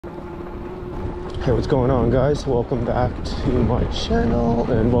Hey, what's going on, guys? Welcome back to my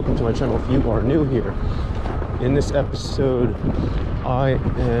channel, and welcome to my channel if you are new here. In this episode, I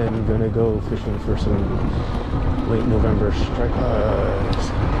am gonna go fishing for some late November striped bass.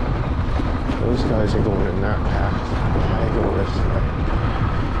 Those guys are going in that path. I go this way.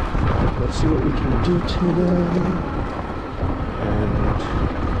 Let's see what we can do today. And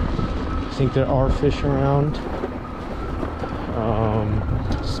I think there are fish around.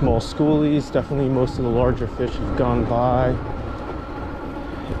 Small schoolies, definitely most of the larger fish have gone by.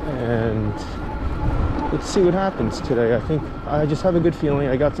 And let's see what happens today. I just have a good feeling.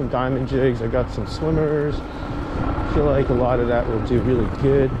 I got some diamond jigs, I got some swimmers. I feel like a lot of that will do really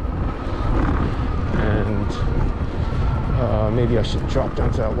good. And maybe I should drop down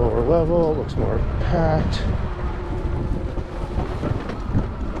to that lower level. It looks more packed.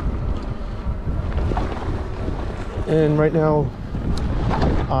 And right now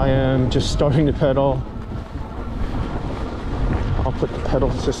I am just starting to pedal. I'll put the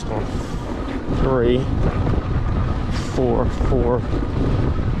pedal system on 3, 4, 4.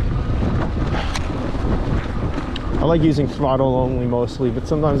 I like using throttle only mostly, but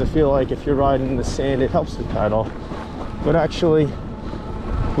sometimes I feel like if you're riding in the sand, it helps to pedal. But actually,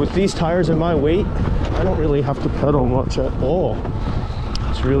 with these tires and my weight, I don't really have to pedal much at all.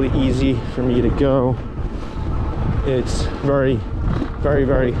 It's really easy for me to go. It's very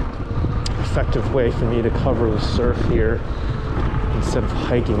effective way for me to cover the surf here instead of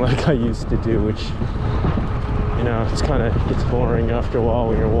hiking like I used to do, which, you know, it's kind of gets boring after a while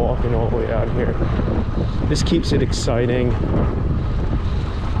when you're walking all the way out here. This keeps it exciting.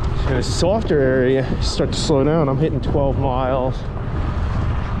 In a softer area, you start to slow down. I'm hitting 12 miles.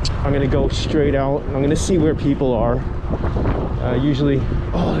 I'm gonna go straight out and I'm gonna see where people are. Usually,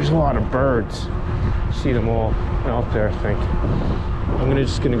 oh, there's a lot of birds. See them all out there, I think. I'm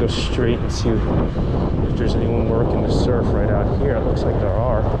just gonna go straight and see if there's anyone working the surf right out here. It looks like there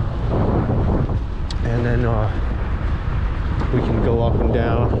are. And then we can go up and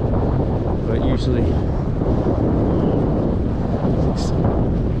down. But usually,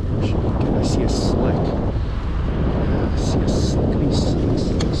 I see a slick. I see a slick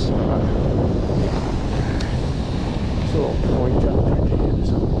spot. There's a little point out there. There's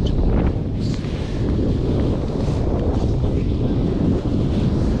a bunch of points.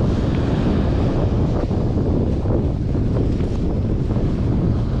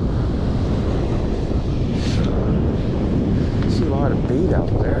 Bait out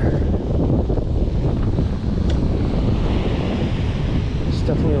there. There's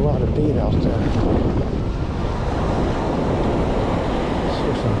definitely a lot of bait out there.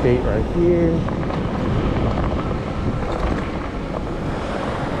 There's some bait right here.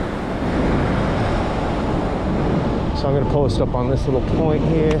 So I'm going to post up on this little point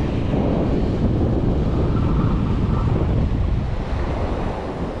here.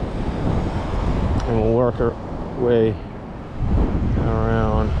 And we'll work our way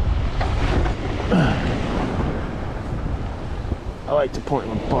around. I like to point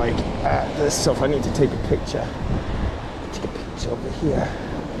my bike at this, so if I need to take a picture over here.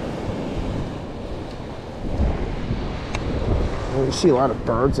 Well, you see a lot of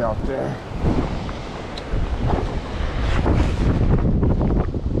birds out there.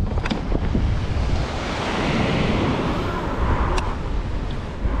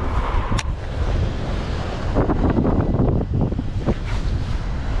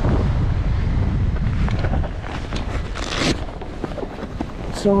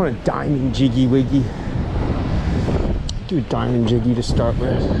 So on a diamond jiggy wiggy. Do a diamond jiggy to start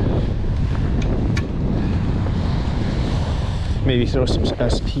with. Maybe throw some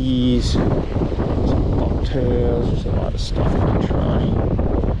SPs, some bucktails. There's a lot of stuff I can try.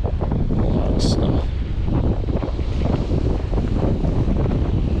 A lot of stuff.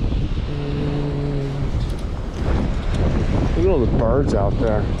 Look at all the birds out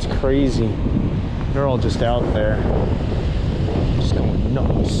there. It's crazy. They're all just out there. Just going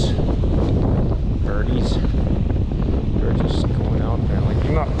nuts. Birdies. They're just going out there like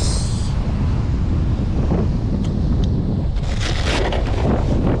nuts.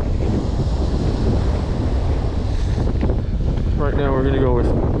 Right now we're gonna go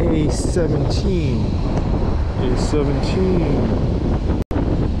with A17.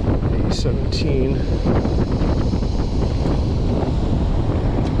 A17.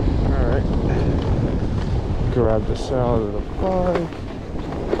 Alright. Grab this out of the bike.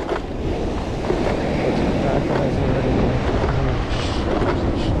 Put some back eyes already.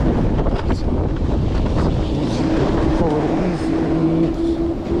 Pull it easy.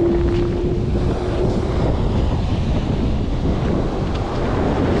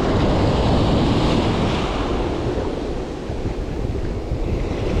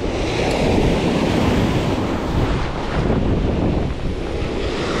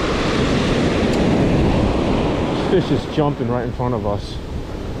 fish is jumping right in front of us.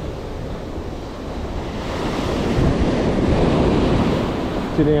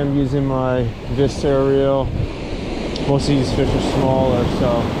 Today I'm using my Vista reel. Most of these fish are smaller,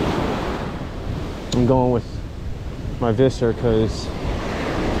 so I'm going with my Vista because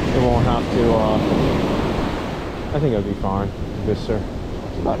it won't have to, I think it'll be fine, Vista.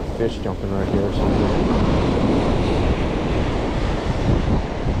 There's a lot of fish jumping right here or something.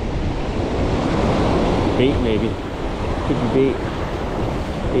 Bait maybe. Could be bait.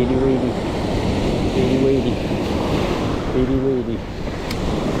 Baity weighty. Baity weighty. Baity weighty.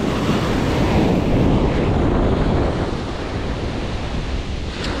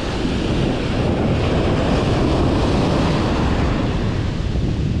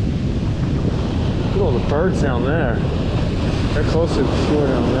 Look at all the birds down there. They're closer to the shore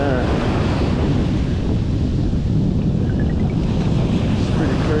down there. It's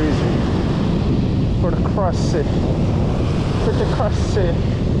pretty crazy. For the crusty. For the crusty.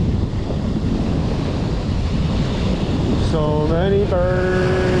 So many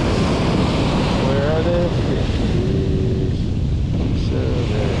birds. Where are the fishes? So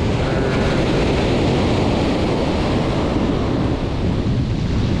many birds.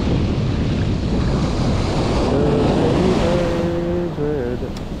 So many birds. Where are the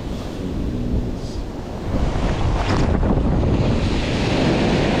fishes?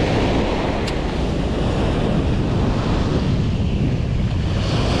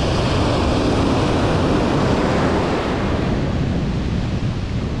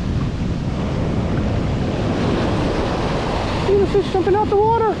 Fish jumping out the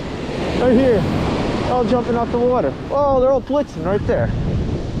water right here, all jumping out the water. Oh, they're all blitzing right there.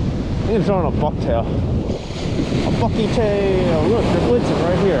 I'm gonna throw in a bucktail, a bucky tail. Look, they're blitzing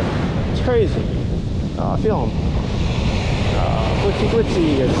right here. It's crazy. I feel them. Glitzy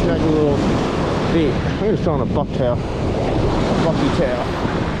glitzy, a snaggy little bait. I'm gonna throw in a bucktail, a bucky tail.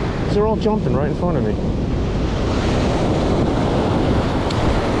 They're all jumping right in front of me.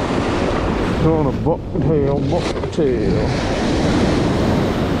 Throwing a bucktail, bucktail.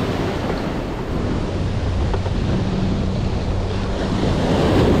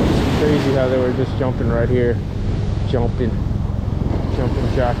 Crazy how they were just jumping right here, jumping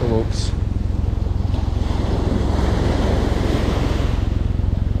jackalopes.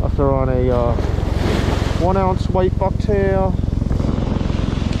 I'll throw on a 1 ounce white bucktail.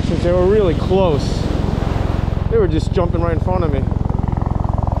 Since they were really close, they were just jumping right in front of me.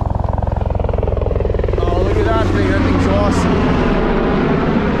 Oh, look at that thing! That thing's awesome.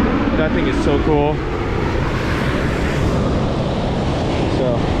 That thing is so cool.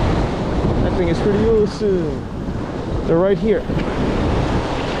 So. That thing is pretty awesome. They're right here.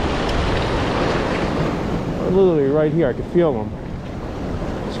 They're literally right here. I can feel them.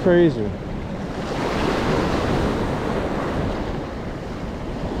 It's crazy.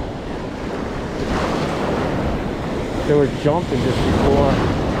 They were jumping just before.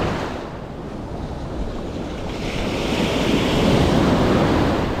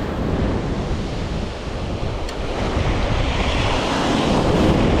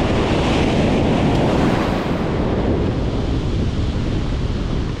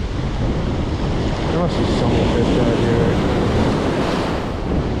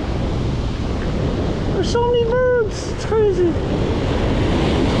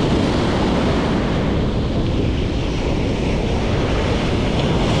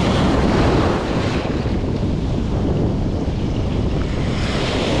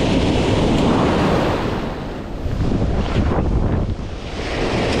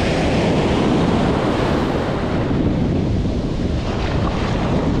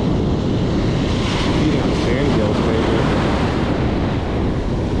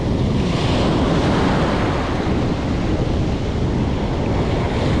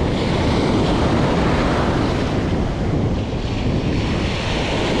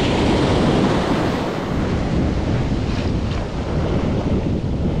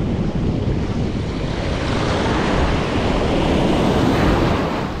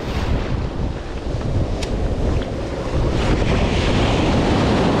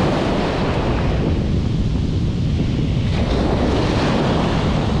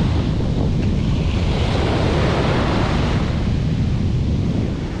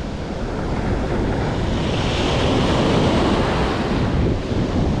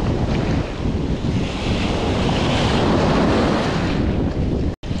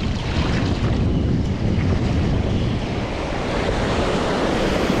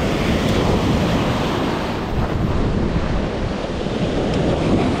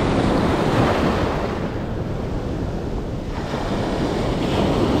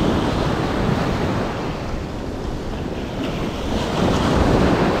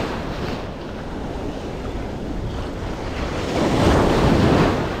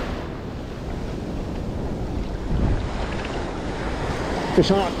 Fish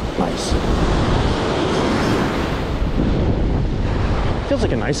on. Nice. Feels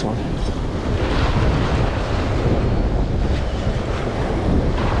like a nice one.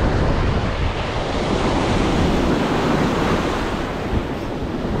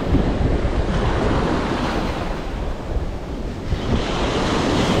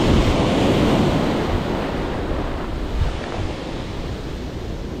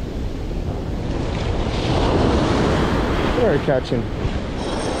 Catch him.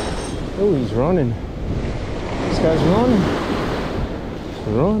 Oh, he's running. This guy's running. He's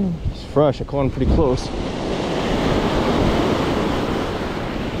running. He's fresh. I caught him pretty close.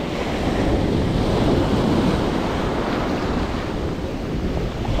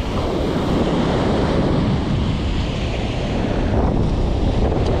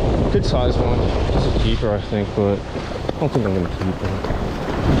 Good size one. This is a keeper, I think, but I don't think I'm gonna keep him.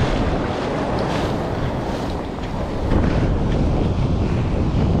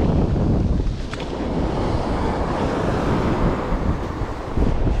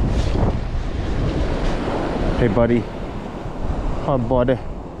 Hey buddy. Hi buddy.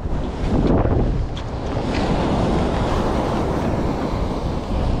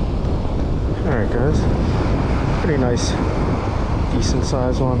 Alright guys. Pretty nice, decent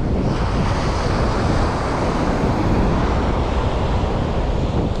size one.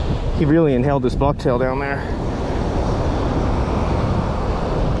 He really inhaled this bucktail down there.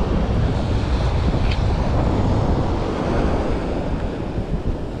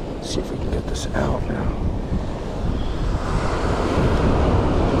 Let's see if we can get this out now.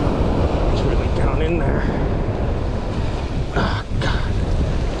 In there. Oh God.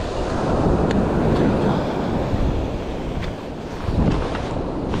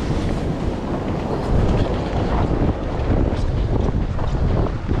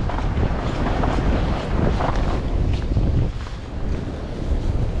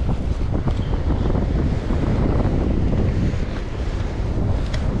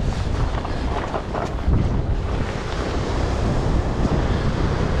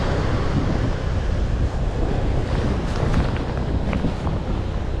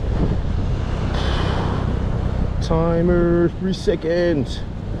 Timer, 3 seconds.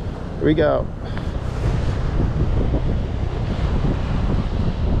 Here we go.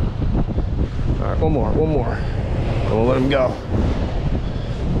 All right, one more. And we'll let him go.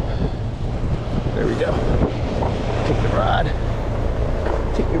 There we go. Take the rod.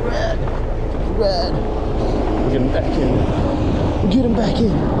 Take the rod. Take the rod. We'll get him back in. We'll get him back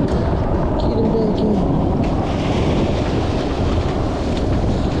in. Get him back in.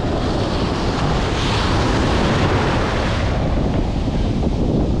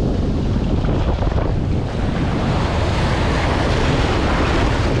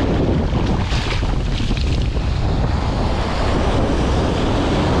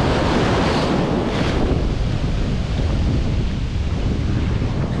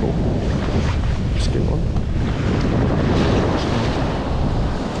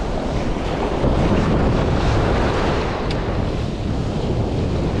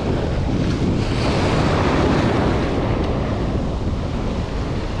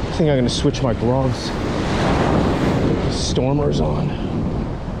 I think I'm gonna switch my gloves. Put the Stormers on.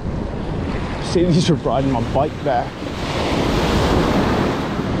 Say these are riding my bike back.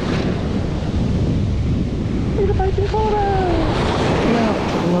 Look at the piping clovers!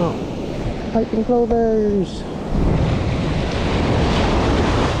 Come out. Piping clovers.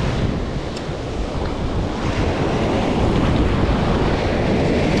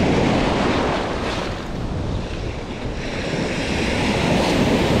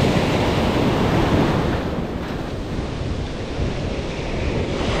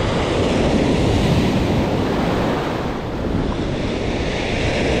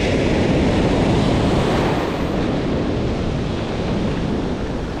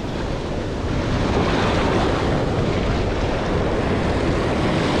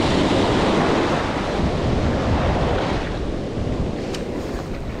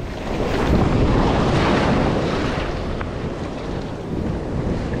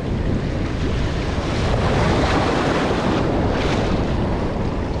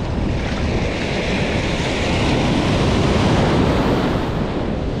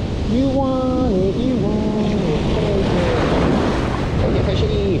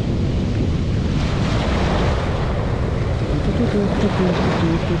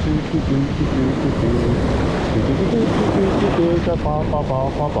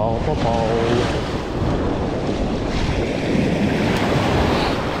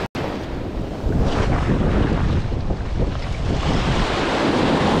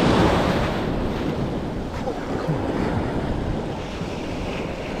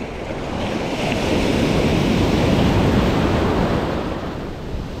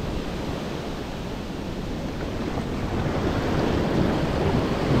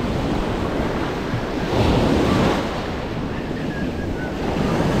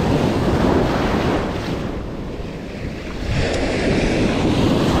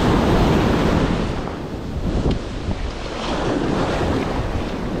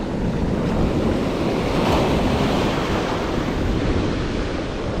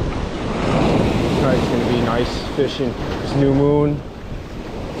 fishing. It's new moon.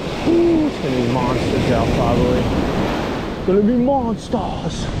 Ooh, it's gonna be monsters out probably. It's gonna be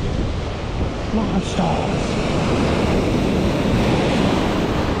monsters. Monsters.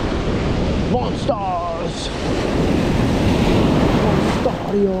 Monsters.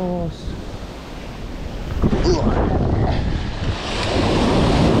 Monstarios.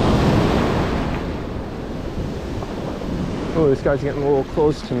 Oh, this guy's getting a little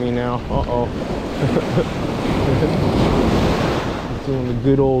close to me now. Uh-oh. He's doing the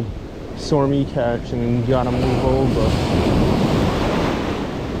good old stormy catch and you gotta move over.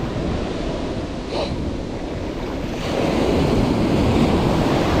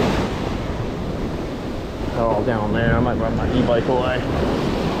 They're all down there. I might run my e-bike away.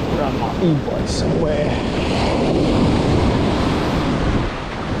 Run my e-bike somewhere.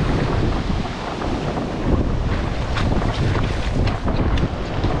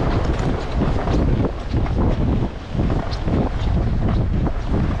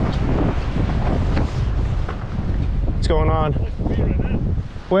 Going on?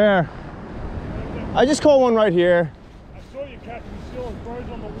 Where? I just caught one right here. I saw you catching still birds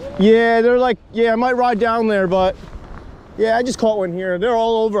on the water. Yeah, they're like, yeah, I might ride down there, but yeah, I just caught one here. They're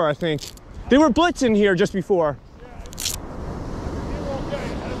all over, I think. They were blitzing here just before.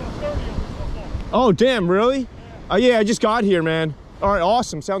 Oh, damn, really? Yeah, I just got here, man. All right,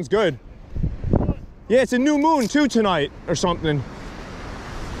 awesome. Sounds good. Yeah, it's a new moon too tonight or something.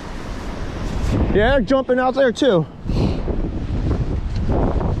 Yeah, they're jumping out there too.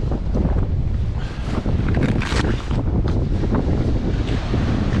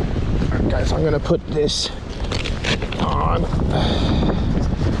 Alright guys, I'm gonna put this on.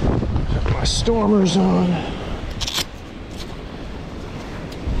 Put my stormers on.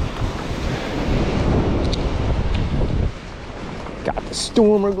 Got the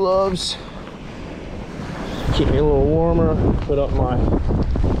stormer gloves. Keep me a little warmer. Put up my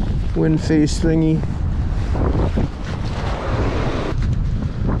wind face thingy.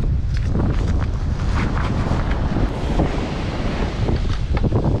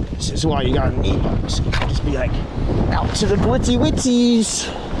 This is why you got an e-bike, so you can just be like, out to the blitzy witzies.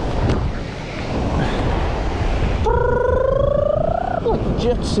 Like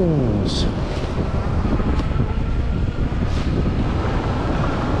Jetsons.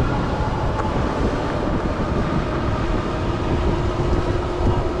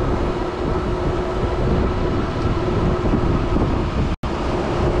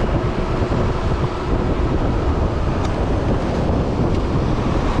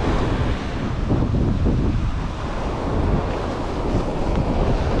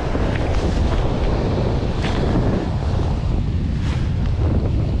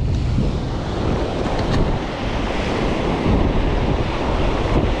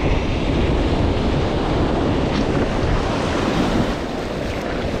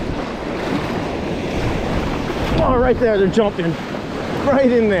 Right there, they're jumping right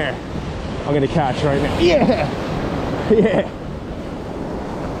in there. I'm gonna catch right now. Yeah, yeah,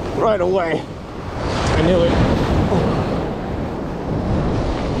 right away. I knew it.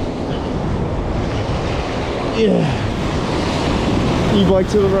 Yeah. E-bike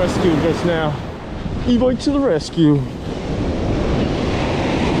to the rescue just now. E-bike to the rescue.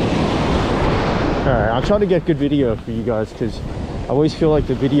 All right, I'll try to get good video for you guys because I always feel like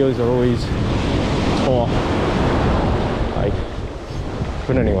the videos are always off.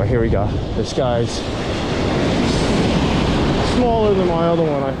 But anyway, here we go. This guy's smaller than my other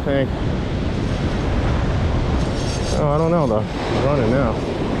one, I think. Oh, I don't know though. I'm running now.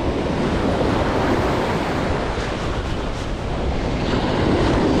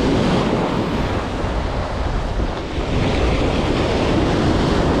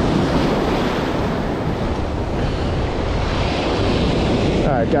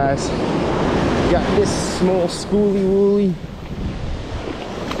 All right, guys. Got this small schooly woolly.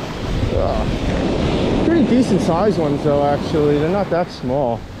 Pretty decent sized ones though, actually. They're not that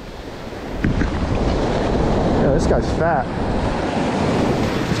small. Yeah, this guy's fat.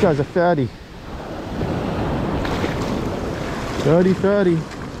 This guy's a fatty. Fatty, fatty.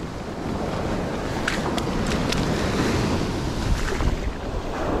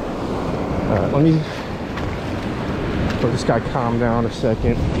 Alright, let me let this guy calm down a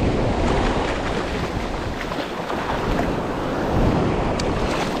second.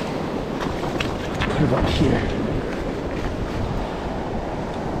 Up here.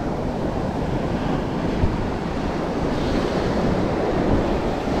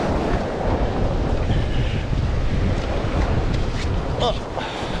 Oh.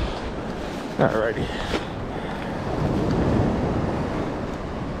 Alrighty.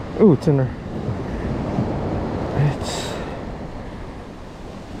 Ooh, it's in there.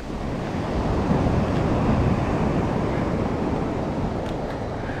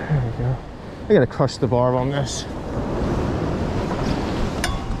 I gotta crush the barb on this.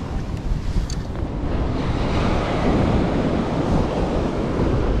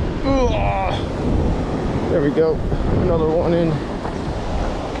 There we go. Another one in.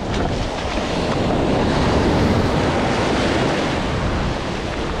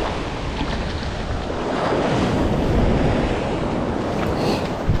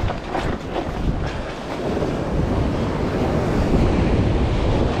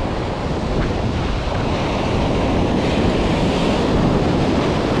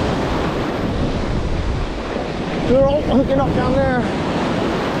 They're all hooking up down there.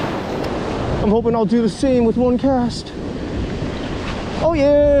 I'm hoping I'll do the same with one cast. Oh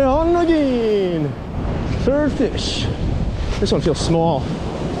yeah, on again. Third fish. This one feels small.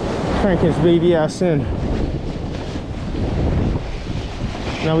 Cranking his baby ass in.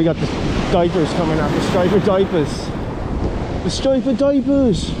 Now we got the diapers coming out. The striped diapers. The striped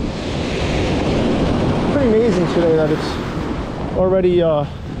diapers. Pretty amazing today that it's already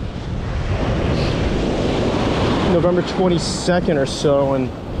November 22nd or so, and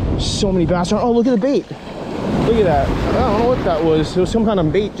so many bass. Oh, look at the bait. Look at that. I don't know what that was. It was some kind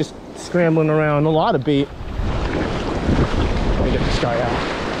of bait just scrambling around. A lot of bait. Let me get this guy out.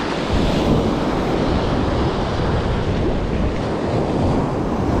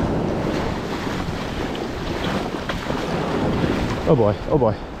 Oh boy, oh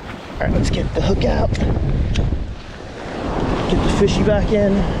boy. All right, let's get the hook out. Get the fishy back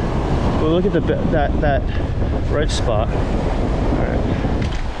in. Well, look at the that red spot. All right,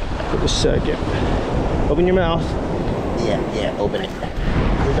 for a second. Open your mouth. Yeah, open it.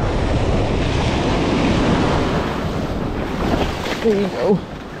 There we go. There you go.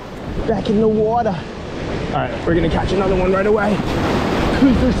 Back in the water. All right, we're gonna catch another one right away.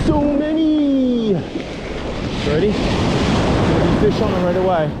 Cause there's so many. Ready? Fish on them right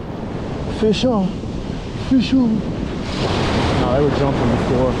away. Fish on. Fish on. No, they were jumping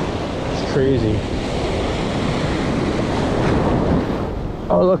before. It's crazy.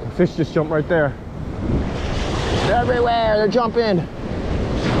 Oh look, a fish just jumped right there. They're everywhere, they're jumping.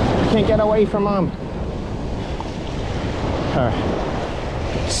 Can't get away from them. Alright,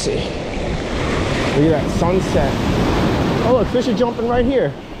 let's see. Look at that sunset. Oh look, fish are jumping right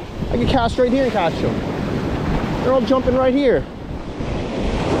here. I can cast right here and catch them. They're all jumping right here.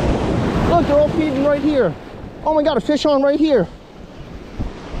 Look, they're all feeding right here. Oh my god, a fish on right here.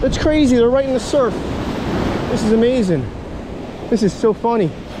 That's crazy, they're right in the surf. This is amazing. This is so funny.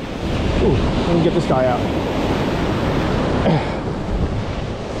 Ooh, let me get this guy out.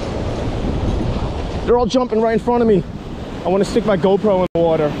 They're all jumping right in front of me. I want to stick my GoPro in the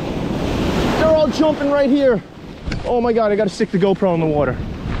water. They're all jumping right here. Oh my god, I gotta stick the GoPro in the water.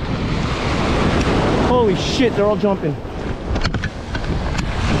 Holy shit, they're all jumping.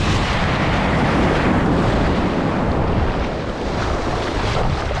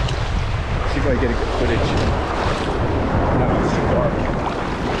 See if I get a good footage. No, it's too dark.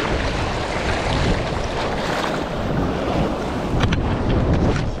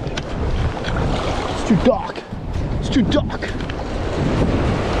 It's too dark. It's too dark.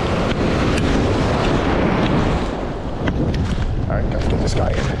 Alright, gotta get this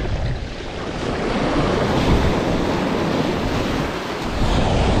guy in.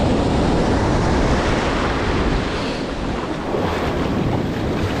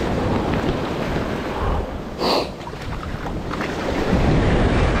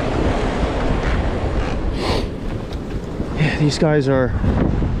 These guys are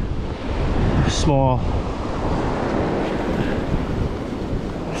small,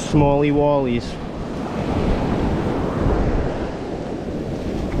 smally wallies.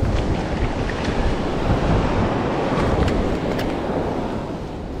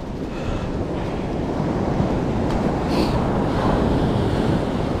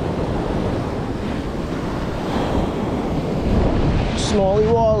 Smally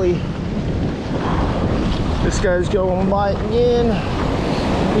wally. This guy's going biting in.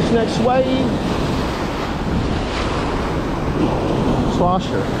 This next wave.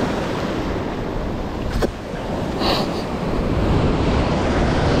 Slosher.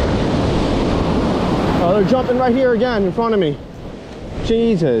 Oh, they're jumping right here again in front of me.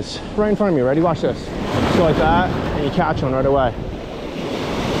 Jesus. Right in front of me. Ready? Watch this. Just go like that, and you catch one right away.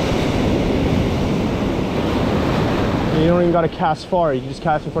 And you don't even got to cast far. You can just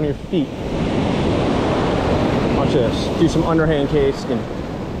cast in front of your feet. Watch this. Do some underhand casting.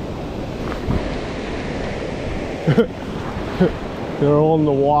 They're all in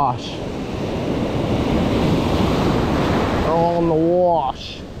the wash. They're all in the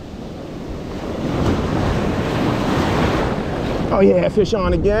wash. Oh yeah, fish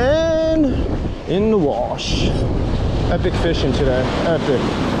on again in the wash. Epic fishing today, epic.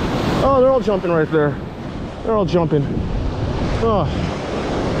 Oh, they're all jumping right there. They're all jumping. Oh.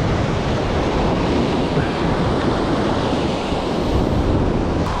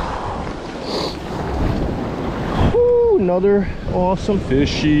 Woo, another awesome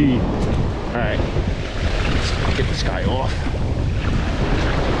fishy. All right, let's get this guy off.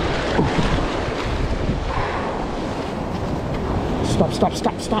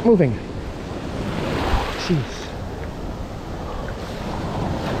 Stop moving. Jeez.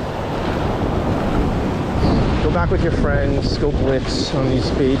 Go back with your friends, go blitz on these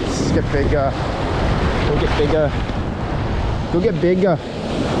baits, get bigger. Go get bigger. Go get bigger.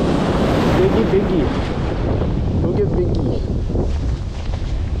 Biggie. Go get biggie.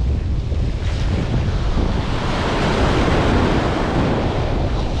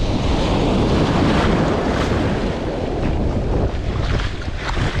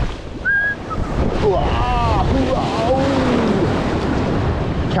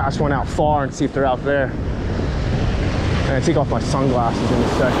 Cast one out far and see if they're out there. And I take off my sunglasses in a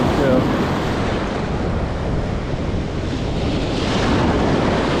second too.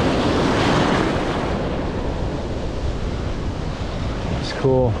 It's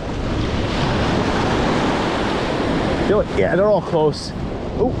cool. Feel it? Yeah, they're all close.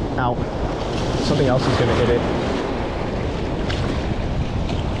 Oh, ow. Something else is gonna hit it.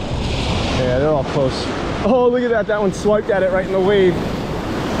 Yeah, they're all close. Oh, look at that. That one swiped at it right in the wave.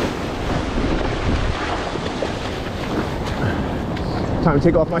 Time to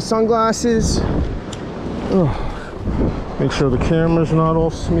take off my sunglasses. Oh, make sure the camera's not all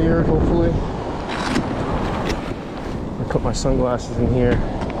smeared, hopefully. I'll put my sunglasses in here.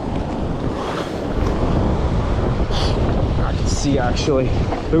 I can see actually.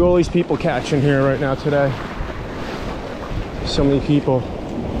 Look at all these people catching here right now today. So many people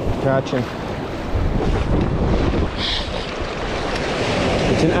catching.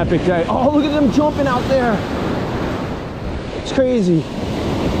 It's an epic day. Oh, look at them jumping out there. It's crazy.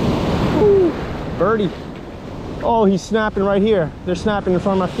 Ooh, birdie. Oh, he's snapping right here. They're snapping in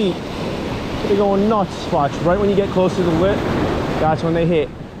front of my feet. They're going nuts. Watch, right when you get close to the lip, that's when they hit.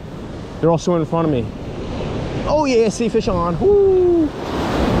 They're also in front of me. Oh yeah, see fish on. Woo.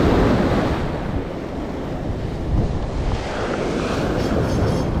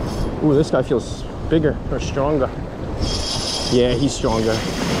 Ooh, this guy feels bigger or stronger. Yeah, he's stronger.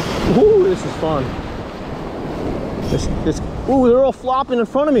 Ooh, this is fun. Ooh, they're all flopping in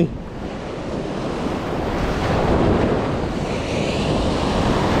front of me.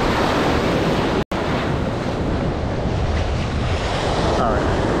 All right.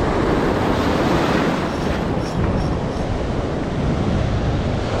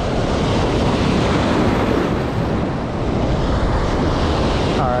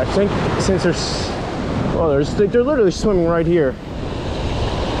 All right, I think since they're literally swimming right here.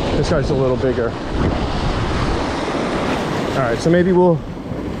 This guy's a little bigger. All right, so maybe we'll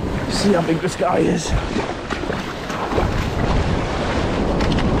see how big this guy is.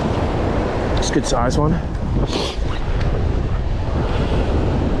 It's a good size one.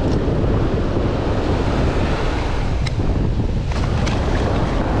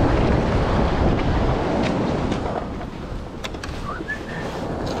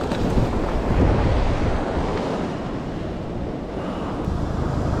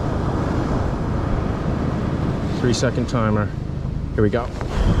 Three-second timer. Here we go.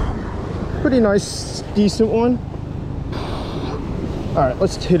 Pretty nice, decent one. All right,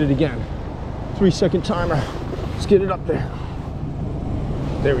 let's hit it again. 3-second timer. Let's get it up there.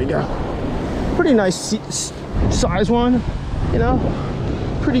 There we go. Pretty nice size one, you know?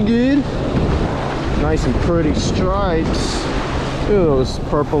 Pretty good. Nice and pretty stripes. Look at those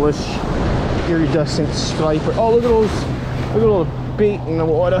purplish, iridescent stripe. Oh, look at those. Look at all the bait in the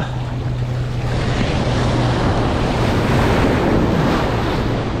water.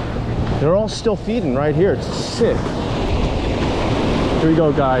 They're all still feeding right here. It's sick. Here we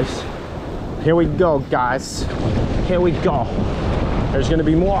go, guys. Here we go, guys. Here we go. There's gonna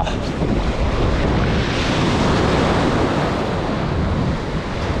be more.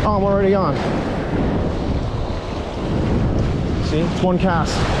 Oh, I'm already on. See, it's one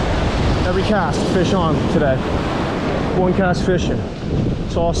cast. Every cast, fish on today. One cast fishing.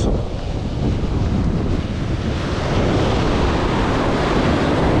 It's awesome.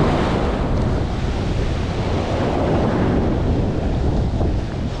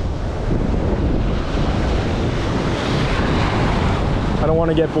 I don't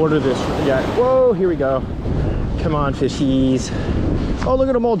want to get bored of this yet. Whoa, here we go. Come on, fishies. Oh, look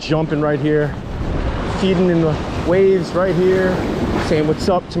at them all jumping right here. feeding in the waves right here, saying what's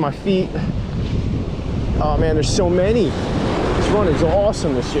up to my feet. Oh man, there's so many. This run is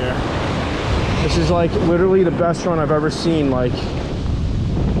awesome this year. This is like literally the best run I've ever seen like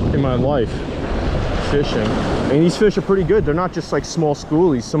in my life fishing. I mean, these fish are pretty good. They're not just like small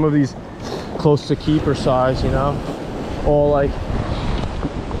schoolies. Some of these close to keeper size, you know, all like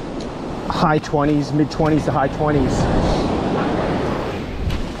high 20s, mid 20s to high 20s.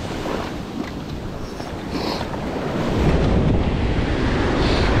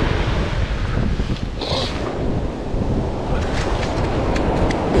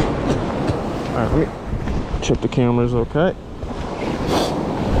 All right, let me check the cameras. Okay.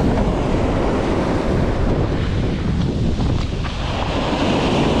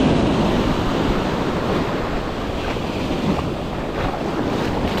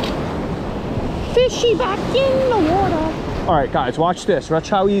 Fishy back in the water. All right, guys, watch this. Watch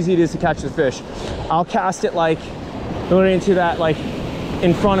how easy it is to catch the fish. I'll cast it like literally into that, like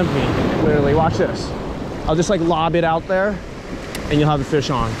in front of me. Literally, watch this. I'll just like lob it out there, and you'll have the fish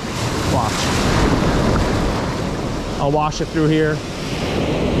on. Watch. I'll wash it through here.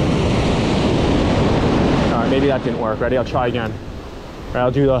 All right, maybe that didn't work. Ready? I'll try again. All right,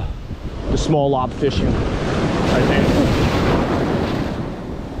 I'll do the small lob fishing right there.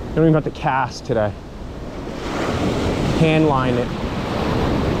 I don't even have to cast today. Hand line it.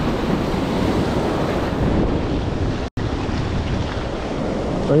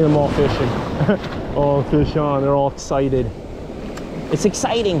 Look at them all fishing. All fish on, they're all excited. It's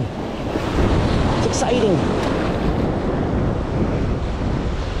exciting. It's exciting.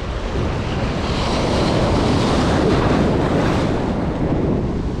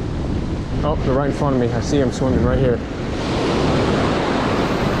 Oh, they're right in front of me. I see them swimming right here.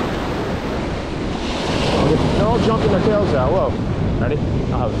 They're all jumping their tails out. Whoa. Ready?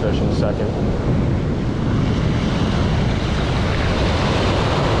 I'll have a fish in a second.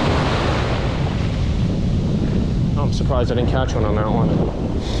 Oh, I'm surprised I didn't catch one on that one.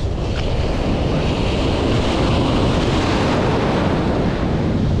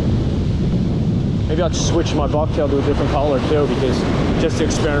 Maybe I'll just switch my bucktail to a different color too, because just to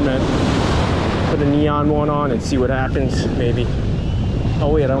experiment. Put a neon one on and see what happens, maybe. Oh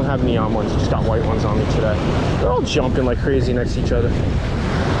wait, I don't have neon ones, I just got white ones on me today. They're all jumping like crazy next to each other.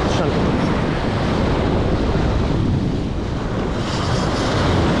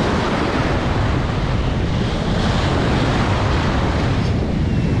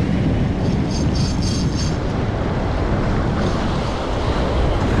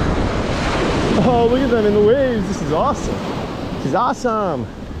 Oh, look at them in the waves. This is awesome. This is awesome.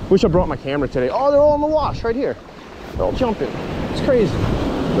 Wish I brought my camera today. Oh, they're all in the wash right here. They're all jumping. It's crazy.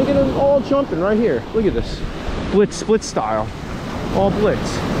 Look at them all jumping right here. Look at this. Blitz style. All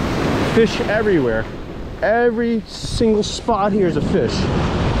blitz. Fish everywhere. Every single spot here is a fish.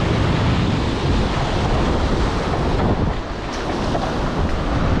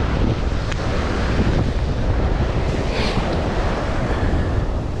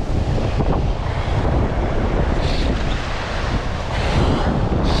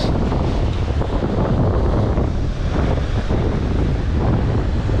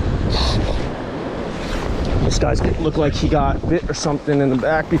 Guys look like he got bit or something in the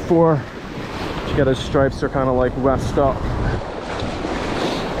back before. You got his stripes are kind of like messed up.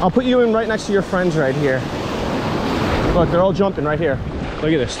 I'll put you in right next to your friends right here. Look, they're all jumping right here.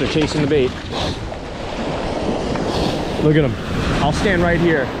 Look at this, they're chasing the bait. Look at them. I'll stand right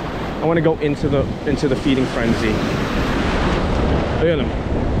here. I want to go into the feeding frenzy. Look at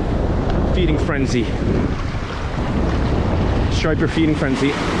them. Feeding frenzy. Striper feeding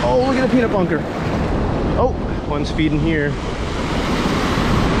frenzy. Oh, look at the peanut bunker. Oh, one's feeding here.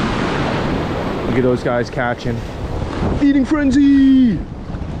 Look at those guys catching. Feeding frenzy!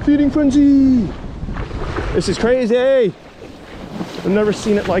 Feeding frenzy! This is crazy! I've never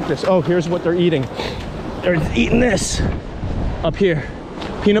seen it like this. Oh, here's what they're eating. They're eating this up here.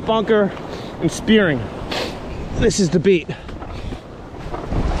 Peanut bunker and spearing. This is the bait.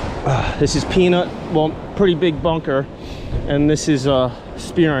 This is peanut, well, pretty big bunker. And this is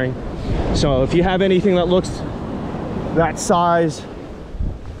spearing. So if you have anything that looks that size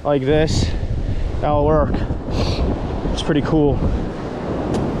like this, that'll work. It's pretty cool.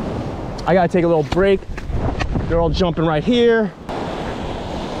 I gotta take a little break. They're all jumping right here.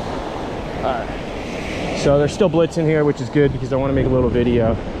 All right. So they're still blitzing here, which is good because I want to make a little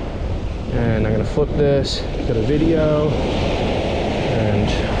video. And I'm gonna flip this, go to video, and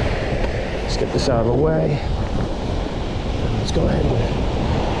let's get this out of the way. Let's go ahead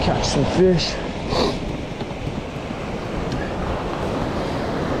and catch some fish.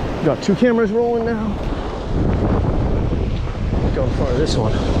 Got 2 cameras rolling now. Go in front of this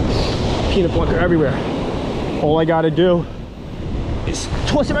one. Peanut butter everywhere. All I gotta do is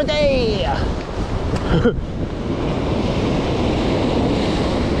toss it right there.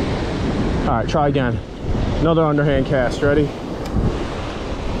 All right, try again. Another underhand cast. Ready?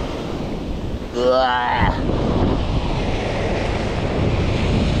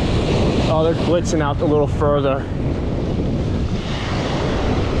 Oh, they're blitzing out a little further.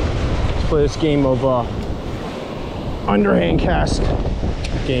 Let's play this game of underhand cast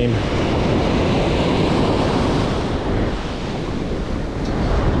game.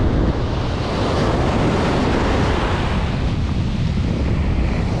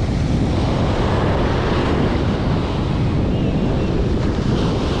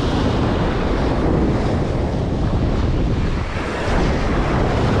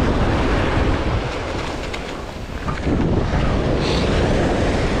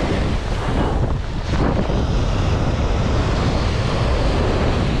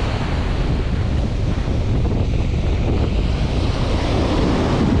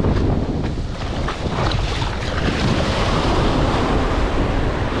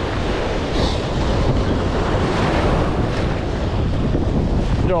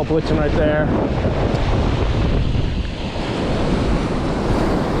 They're all blitzing right there.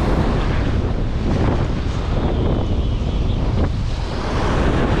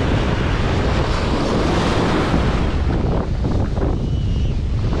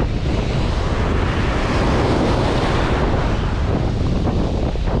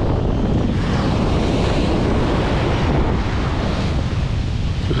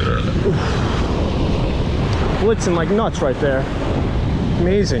 Blitzing like nuts right there.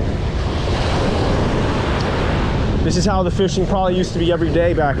 Amazing. This is how the fishing probably used to be every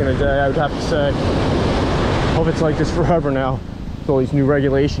day back in the day, I would have to say. Hope it's like this forever now. With all these new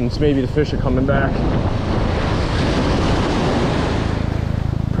regulations, maybe the fish are coming back.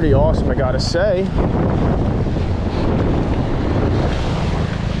 Pretty awesome, I gotta say.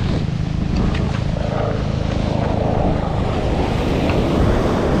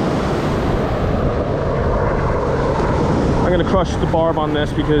 I'm gonna crush the barb on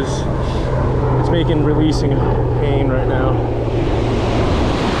this because it's making releasing pain right now.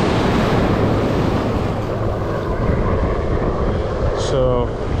 So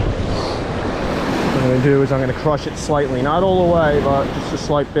what I'm gonna do is I'm gonna crush it slightly, not all the way, but just a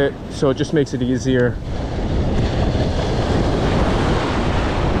slight bit, so it just makes it easier.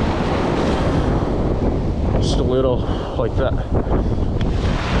 Just a little, like that.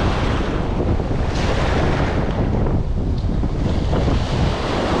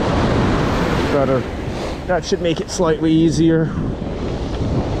 Better. That should make it slightly easier.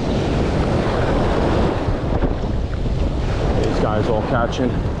 These guys all catching.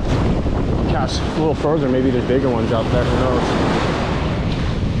 Cast a little further, maybe there's bigger ones out there, who knows.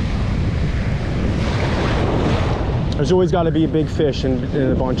 There's always got to be a big fish and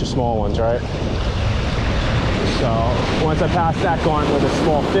a bunch of small ones, right? So once I pass that going with a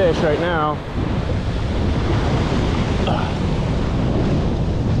small fish right now,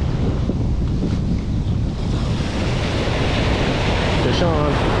 fish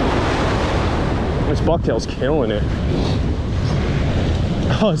on. This bucktail's killing it.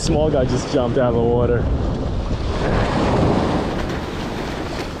 Oh, a small guy just jumped out of the water.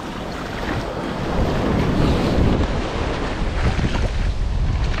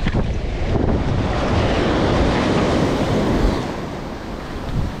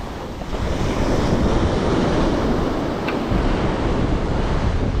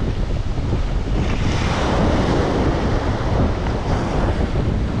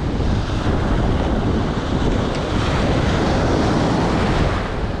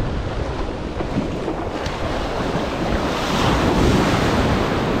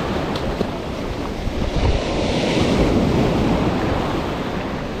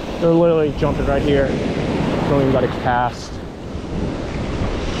 They're literally jumping right here. Don't even got to cast.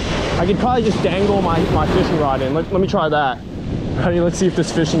 I could probably just dangle my fishing rod in. Let me try that. Ready? Let's see if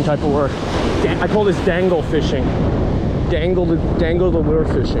this fishing type will work. I call this dangle fishing. Dangle the lure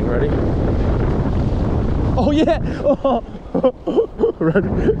fishing. Ready? Oh yeah! Oh. Ready?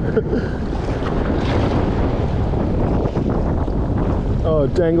 Oh,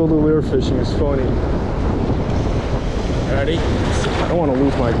 dangle the lure fishing is funny. Ready? I don't want to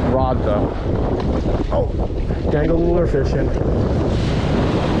lose my rod though. Oh, dangle the lure fishing.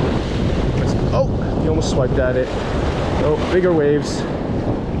 Oh, you almost swiped at it. Oh, bigger waves.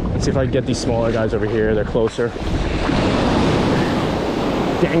 Let's see if I can get these smaller guys over here. They're closer.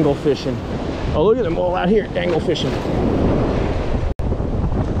 Dangle fishing. Oh, look at them all out here, dangle fishing.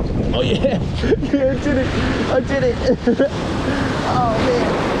 Oh yeah, yeah, I did it. Oh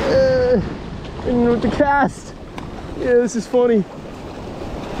man, in with the cast. Yeah, this is funny.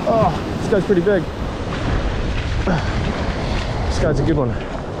 Oh, this guy's pretty big. This guy's a good one.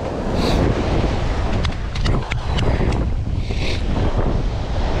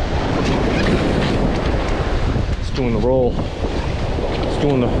 It's doing the roll. It's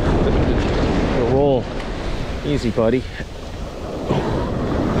doing the roll. Easy, buddy.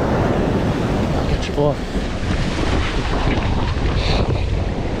 I'll get you off.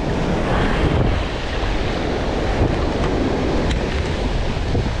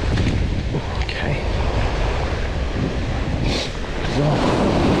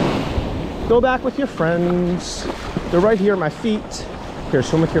 Go back with your friends. They're right here at my feet. Here,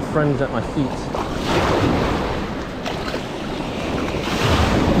 swim with your friends at my feet.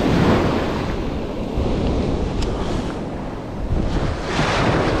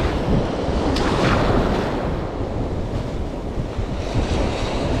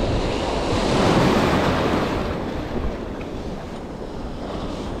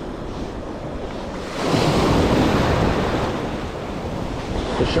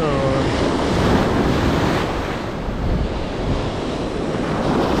 Fish on.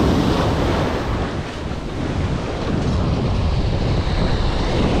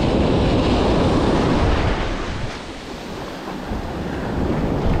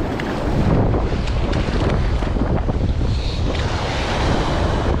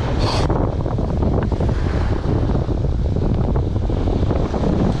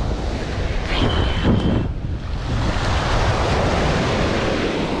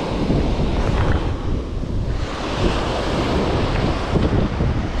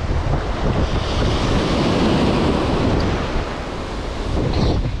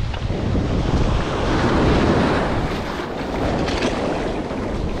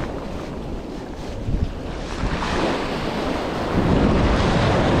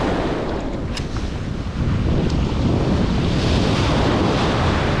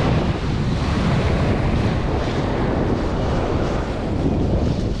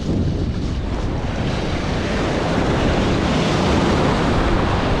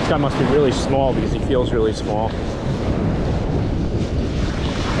 This guy must be really small because he feels really small.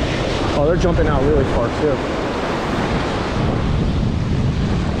 Oh, they're jumping out really far too.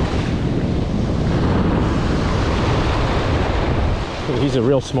 He's a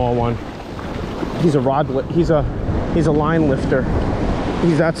real small one. He's a rod. He's a line lifter.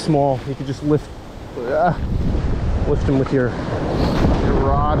 He's that small. You could just lift him with your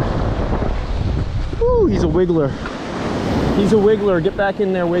rod. Ooh, he's a wiggler. He's a wiggler. Get back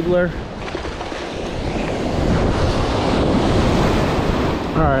in there, wiggler.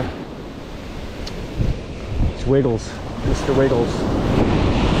 All right. It's Wiggles, Mr. Wiggles.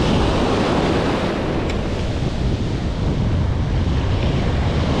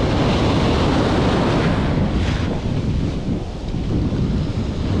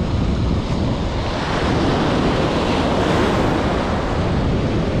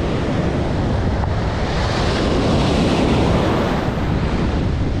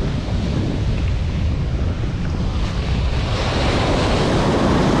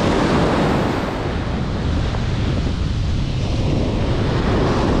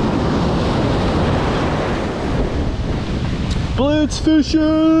 Blitz fishing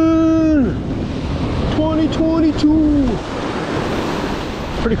 2022.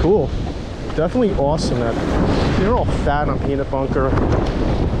 Pretty cool. Definitely awesome that they're all fat on peanut bunker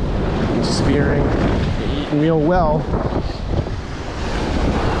and spearing, eating real well.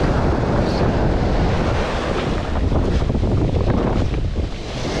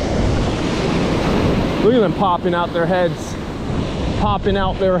 Look at them popping out their heads. Popping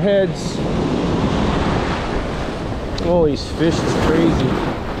out their heads. Oh, these fish is crazy.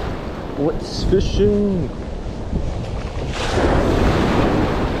 Blitz fishing.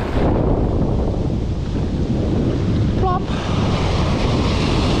 Plop.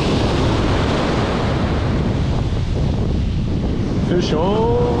 Fish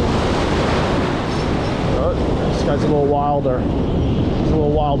on. Oh, this guy's a little wilder. He's a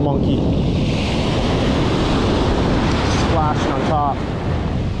little wild monkey. Splashing on top.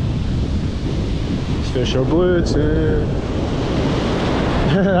 Fish are blitzing.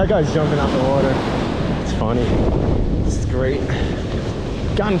 That guy's jumping out the water. It's funny. This is great.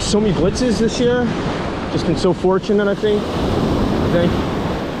 Gotten so many blitzes this year. Just been so fortunate, I think.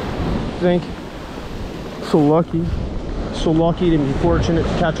 So lucky. So lucky to be fortunate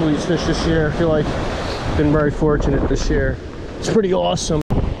to catch all these fish this year. I feel like I've been very fortunate this year. It's pretty awesome.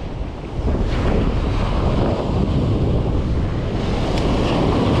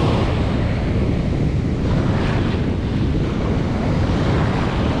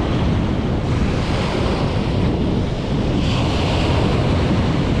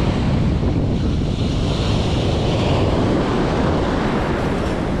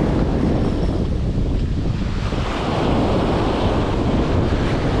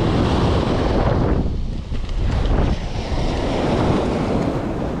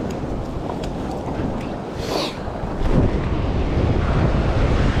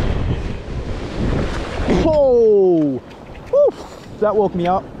 that woke me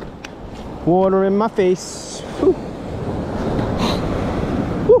up. Water in my face. Whew.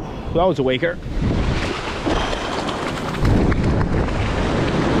 Whew. That was a waker.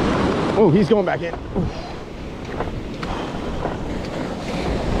 Oh, he's going back in.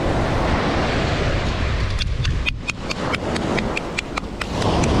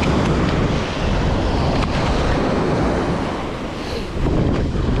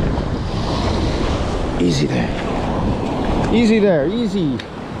 Easy there. Easy there, easy.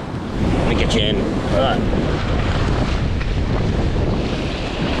 Let me get you in.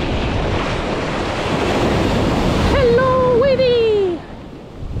 Hello, Witty.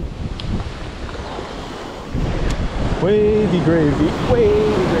 Wavy gravy,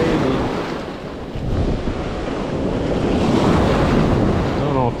 wavy gravy. I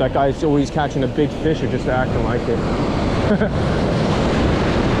don't know if that guy's always catching a big fish or just acting like it.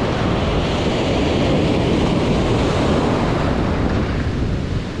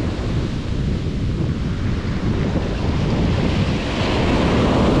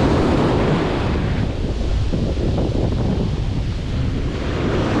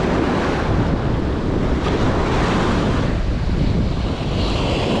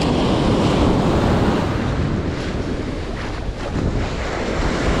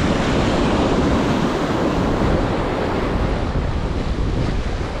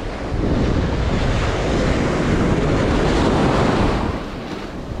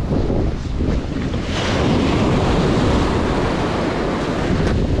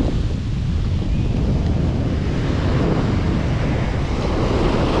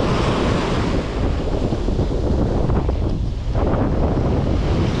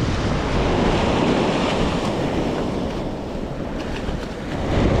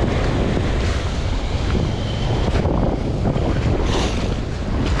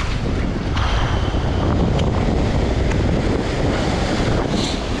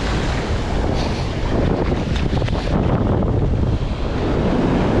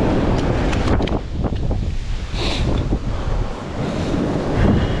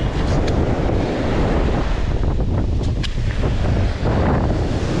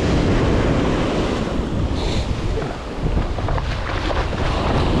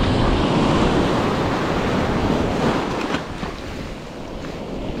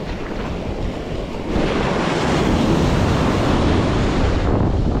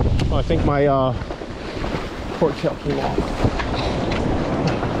 I think my port tail came off.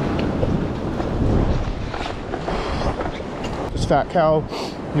 This fat cow,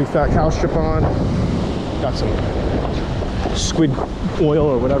 new fat cow strip on. Got some squid oil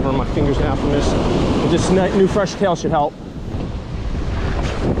or whatever on my fingers now from this. But this new fresh tail should help.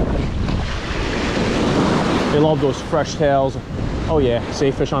 They love those fresh tails. Oh yeah,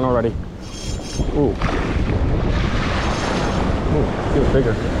 see, fish on already. Ooh. Ooh, feels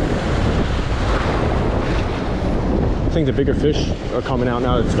bigger. I think the bigger fish are coming out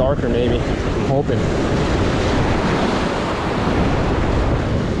now that it's darker, maybe. I'm hoping.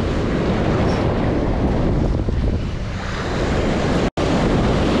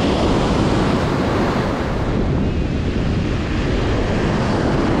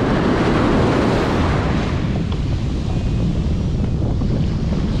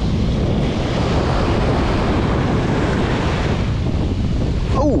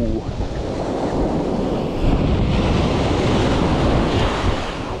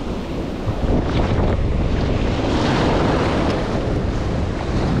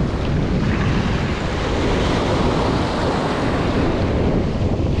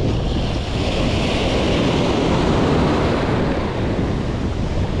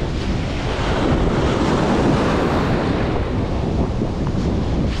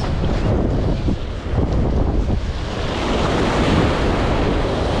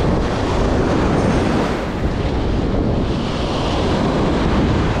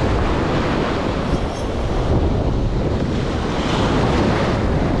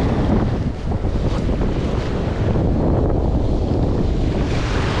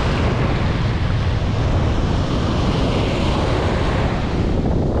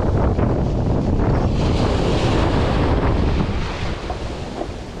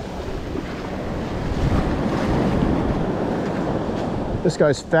 This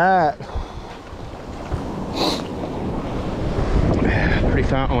guy's fat. Pretty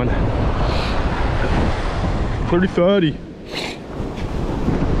fat one. Pretty fatty.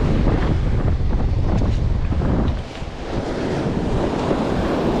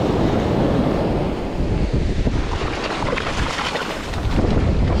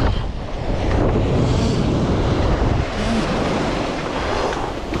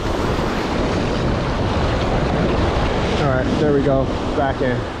 There we go, back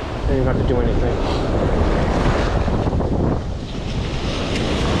in. Didn't even have to do anything.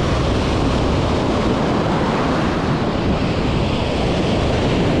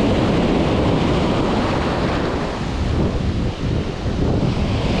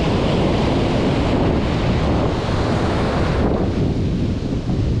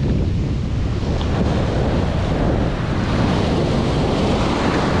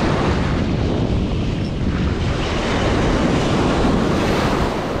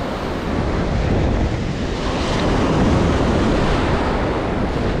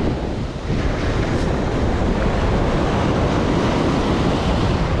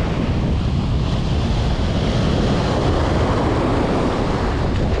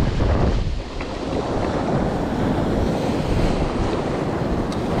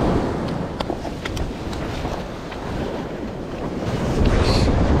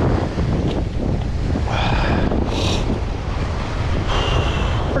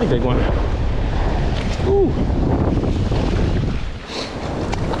 Big one. Ooh.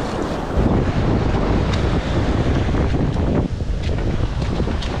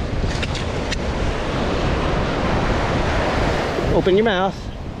 Open your mouth.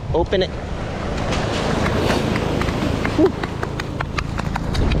 Open it. Whew.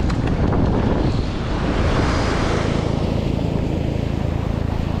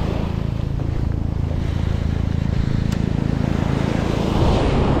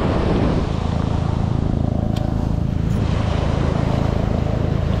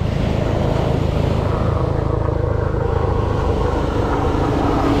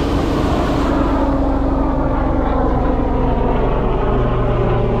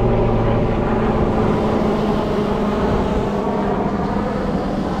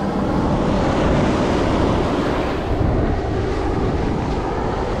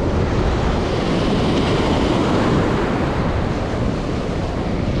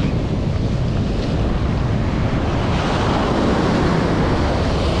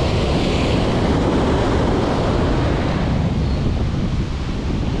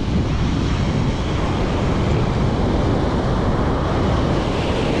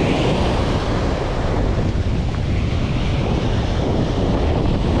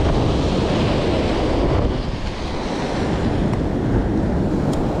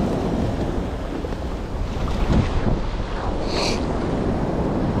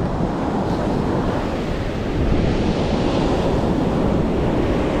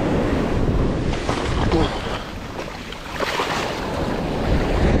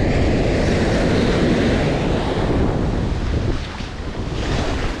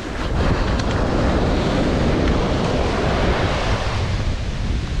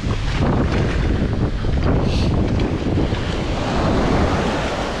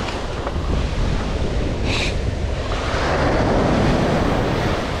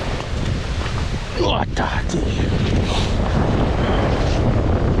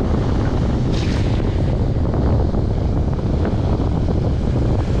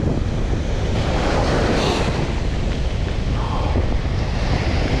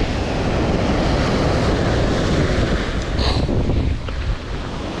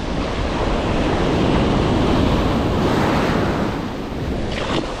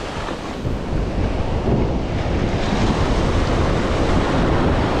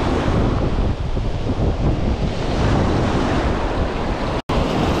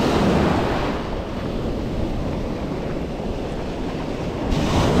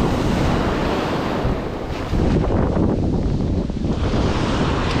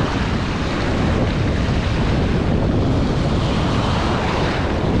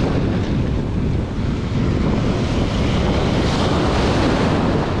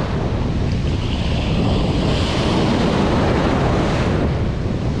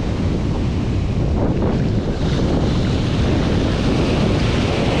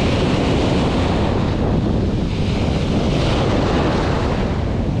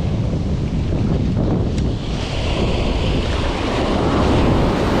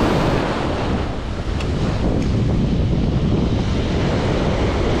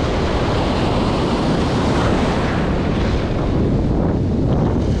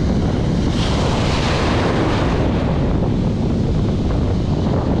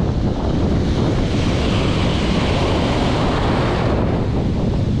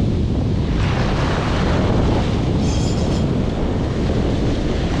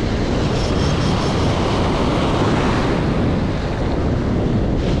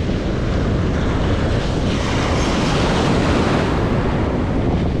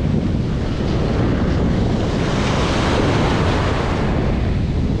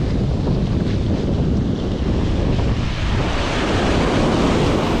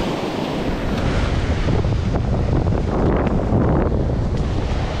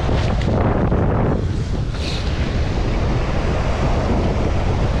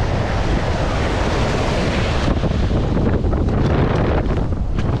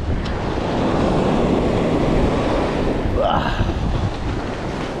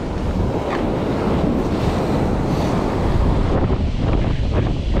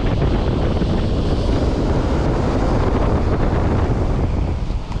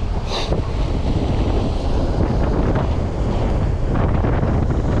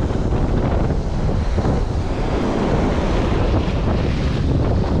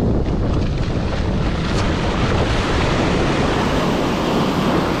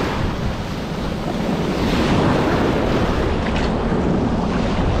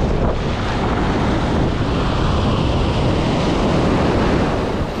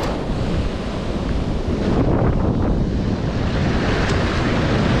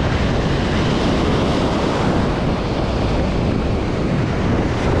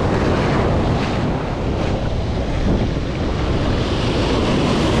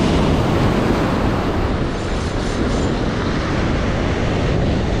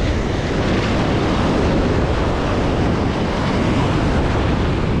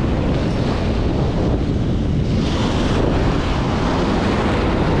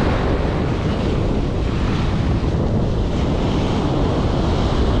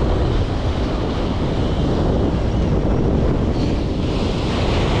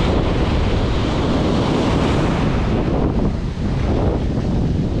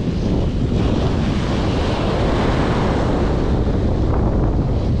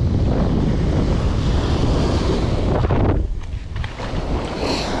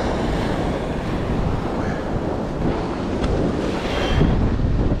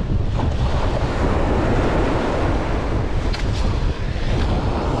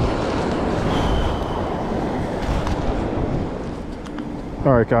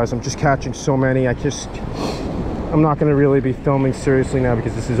 Alright guys, I'm just catching so many. I'm not going to really be filming seriously now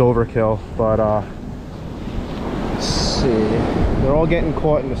because this is overkill, but let's see. They're all getting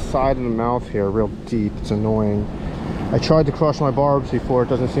caught in the side of the mouth here, real deep. It's annoying. I tried to crush my barbs before. It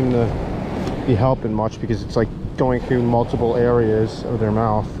doesn't seem to be helping much because it's like going through multiple areas of their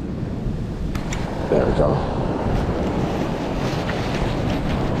mouth. There we go.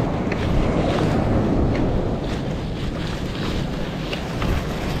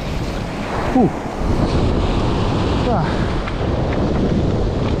 Whew.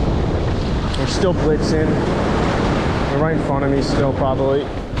 They're still blitzing. They're right in front of me still, probably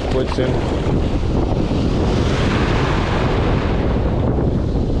blitzing.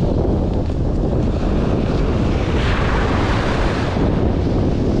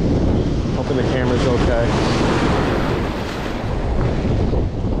 Hoping the camera's okay.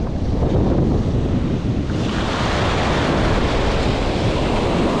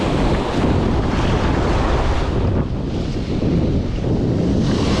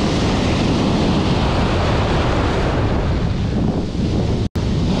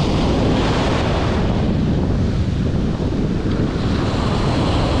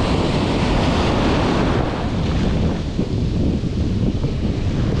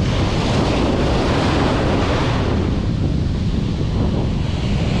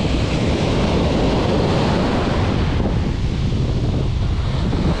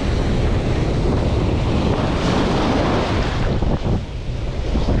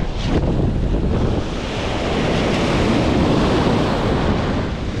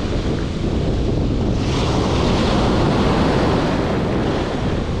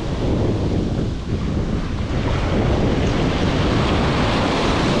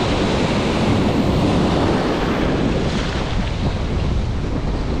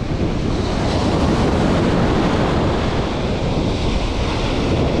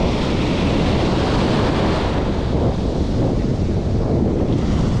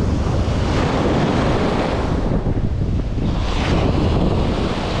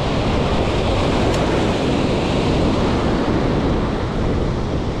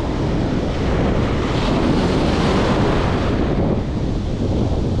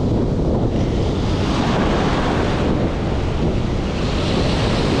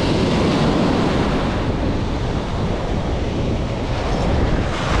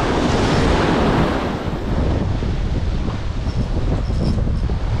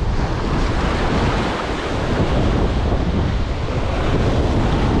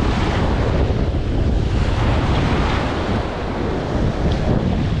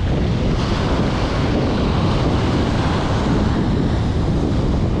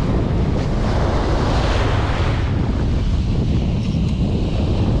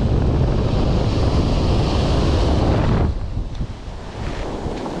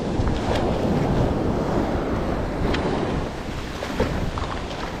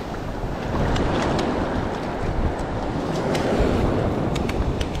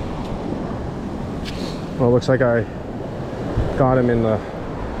 Well, it looks like I got him in the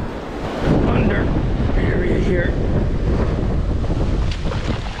under area here.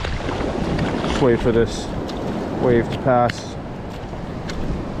 Just wait for this wave to pass.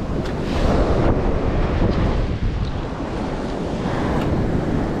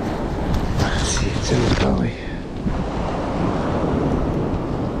 Let's see, it's in the belly.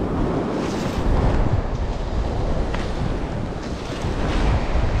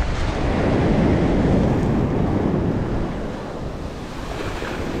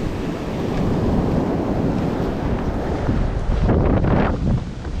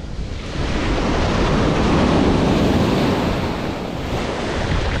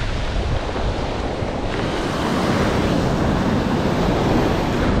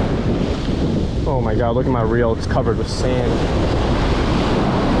 Oh my god, look at my reel, it's covered with sand.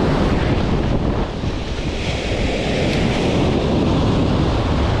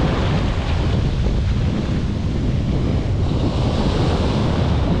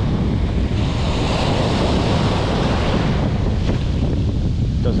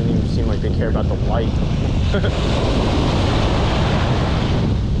 Doesn't even seem like they care about the light.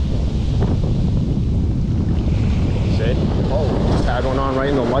 See? Oh, just had one on right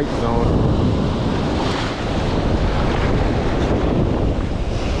in the light zone.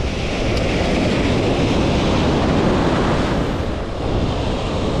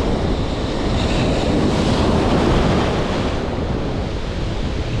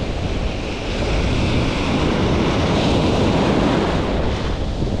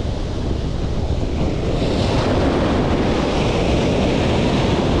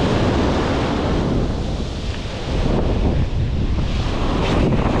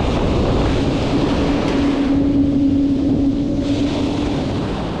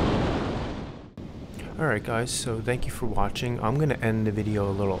 Alright guys, so thank you for watching. I'm going to end the video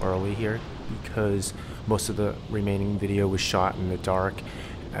a little early here because most of the remaining video was shot in the dark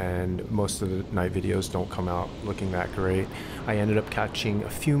and most of the night videos don't come out looking that great. I ended up catching a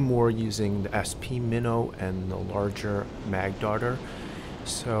few more using the SP Minnow and the larger Mag Darter.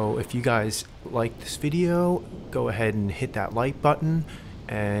 So if you guys like this video, go ahead and hit that like button.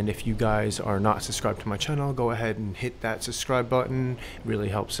 And if you guys are not subscribed to my channel, go ahead and hit that subscribe button. It really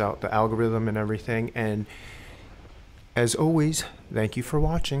helps out the algorithm and everything. And as always, thank you for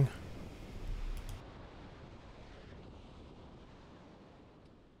watching.